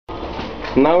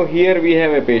Now here we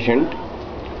have a patient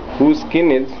whose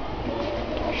skin is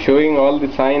showing all the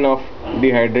sign of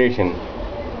dehydration.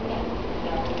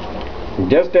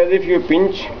 Just as if you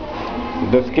pinch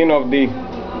the skin of the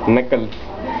knuckles,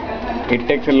 it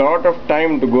takes a lot of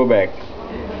time to go back.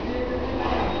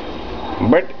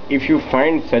 But if you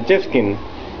find such a skin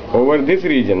over this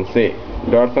region, say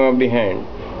dorsum of the hand,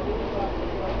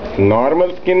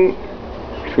 normal skin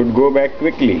should go back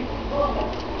quickly.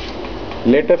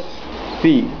 Let us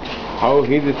see how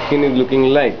his skin is looking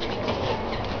like.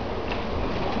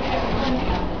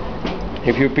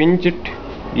 If you pinch it,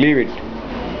 leave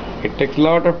it. It takes a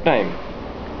lot of time.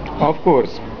 Of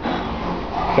course,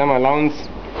 some allowance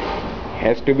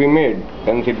has to be made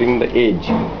considering the age.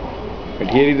 But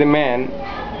here is a man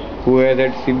who has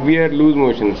had severe loose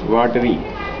motions, watery.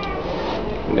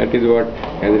 That is what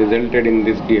has resulted in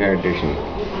this dehydration.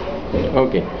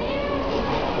 Okay.